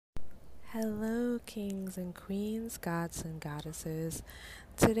Hello, kings and queens, gods and goddesses.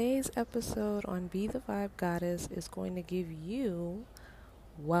 Today's episode on Be the Vibe Goddess is going to give you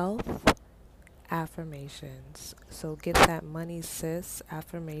wealth affirmations. So get that money, sis.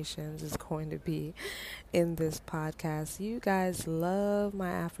 Affirmations is going to be in this podcast. You guys love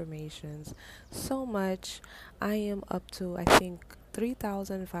my affirmations so much. I am up to, I think,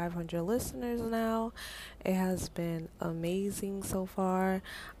 3,500 listeners now. It has been amazing so far.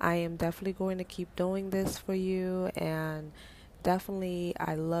 I am definitely going to keep doing this for you, and definitely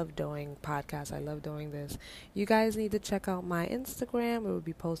I love doing podcasts. I love doing this. You guys need to check out my Instagram. It will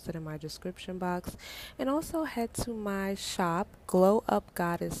be posted in my description box. And also head to my shop,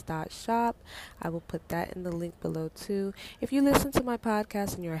 glowupgoddess.shop. I will put that in the link below too. If you listen to my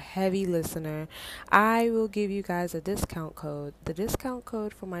podcast and you're a heavy listener, I will give you guys a discount code. The discount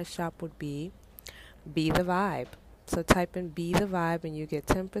code for my shop would be the Vibe. So type in Be the Vibe and you get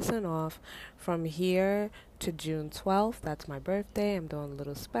 10% off from here to June 12th. That's my birthday. I'm doing a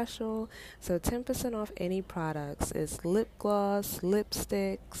little special. So 10% off any products. It's lip gloss,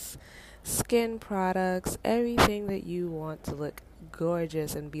 lipsticks, skin products, everything that you want to look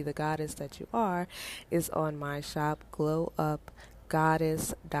gorgeous and be the goddess that you are is on my shop,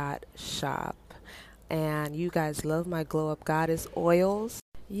 glowupgoddess.shop. And you guys love my Glow Up Goddess oils.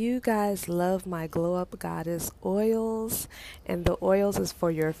 You guys love my Glow Up Goddess oils, and the oils is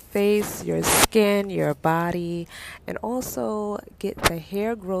for your face, your skin, your body, and also get the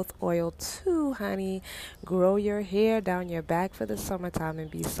hair growth oil too, honey. Grow your hair down your back for the summertime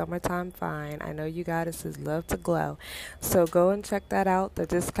and be summertime fine. I know you goddesses love to glow, so go and check that out. The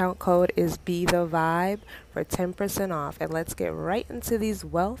discount code is Be the Vibe for 10% off, and let's get right into these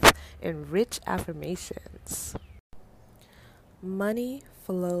wealth and rich affirmations. Money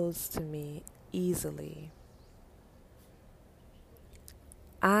flows to me easily.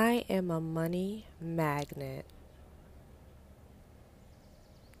 I am a money magnet.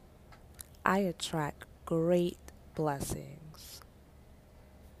 I attract great blessings.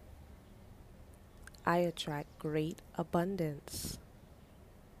 I attract great abundance.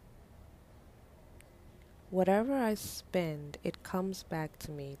 Whatever I spend, it comes back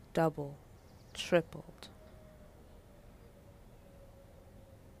to me double, tripled.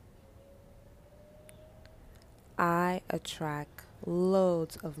 I attract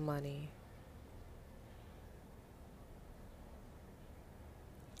loads of money.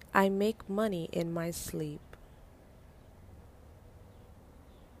 I make money in my sleep.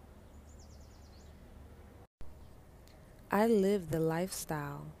 I live the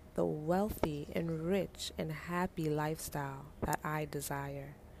lifestyle, the wealthy and rich and happy lifestyle that I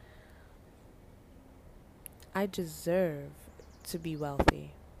desire. I deserve to be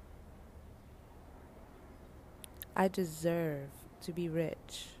wealthy. I deserve to be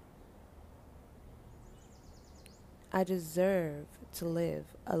rich. I deserve to live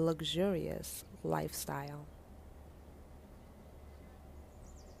a luxurious lifestyle.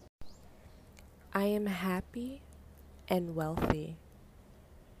 I am happy and wealthy.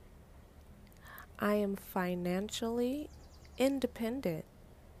 I am financially independent.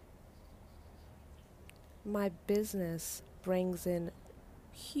 My business brings in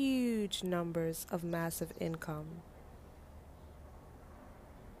huge numbers of massive income.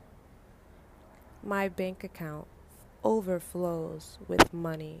 My bank account overflows with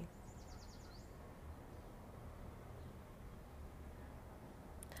money.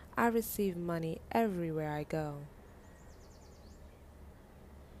 I receive money everywhere I go.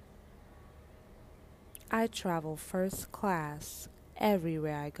 I travel first class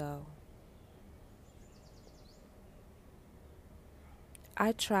everywhere I go.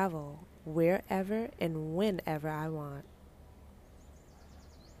 I travel wherever and whenever I want.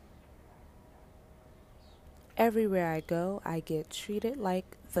 Everywhere I go, I get treated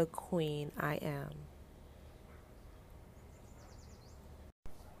like the queen I am.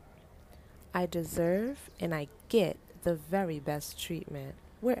 I deserve and I get the very best treatment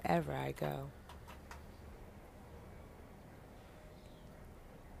wherever I go.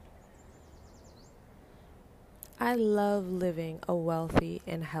 I love living a wealthy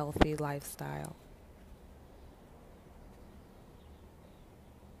and healthy lifestyle.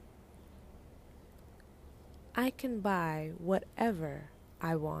 I can buy whatever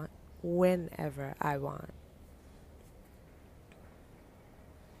I want, whenever I want.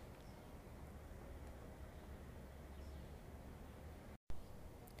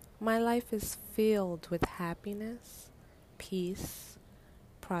 My life is filled with happiness, peace,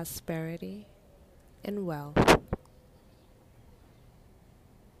 prosperity, and wealth.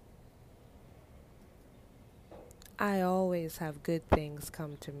 I always have good things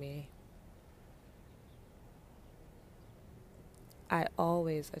come to me. I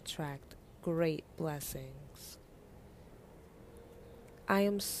always attract great blessings. I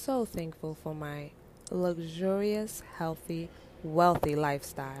am so thankful for my luxurious, healthy, wealthy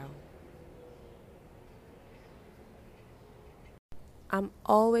lifestyle. I'm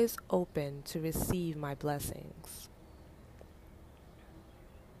always open to receive my blessings.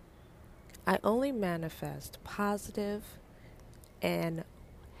 I only manifest positive and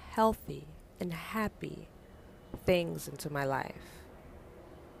healthy and happy things into my life.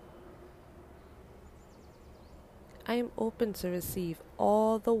 I am open to receive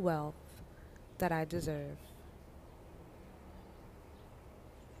all the wealth that I deserve.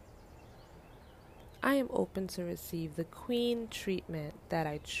 I am open to receive the queen treatment that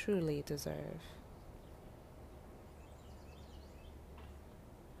I truly deserve.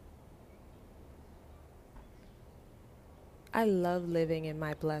 I love living in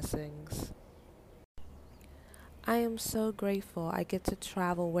my blessings. I am so grateful I get to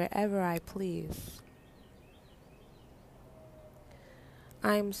travel wherever I please.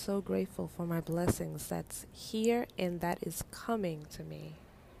 I am so grateful for my blessings that's here and that is coming to me.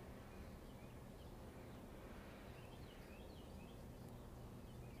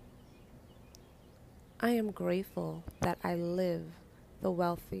 I am grateful that I live the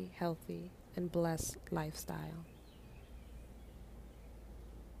wealthy, healthy, and blessed lifestyle.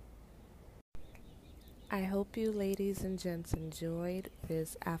 I hope you ladies and gents enjoyed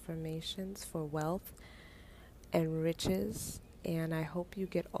this affirmations for wealth and riches, and I hope you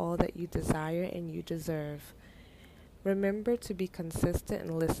get all that you desire and you deserve. Remember to be consistent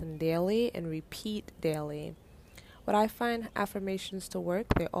and listen daily and repeat daily. When I find affirmations to work,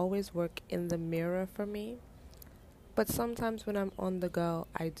 they always work in the mirror for me. But sometimes when I'm on the go,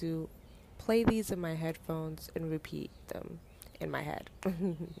 I do play these in my headphones and repeat them in my head.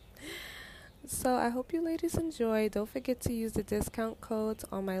 So I hope you ladies enjoy. Don't forget to use the discount codes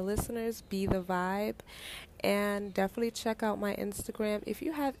on my listeners, Be the Vibe, and definitely check out my Instagram. If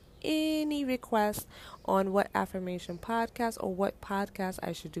you have any requests on what affirmation podcast or what podcast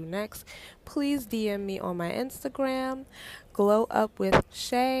I should do next, please DM me on my Instagram, Glow Up with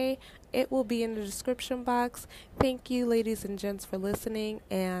Shay. It will be in the description box. Thank you, ladies and gents, for listening,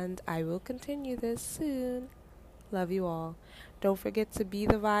 and I will continue this soon. Love you all. Don't forget to be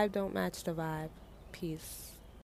the vibe, don't match the vibe. Peace.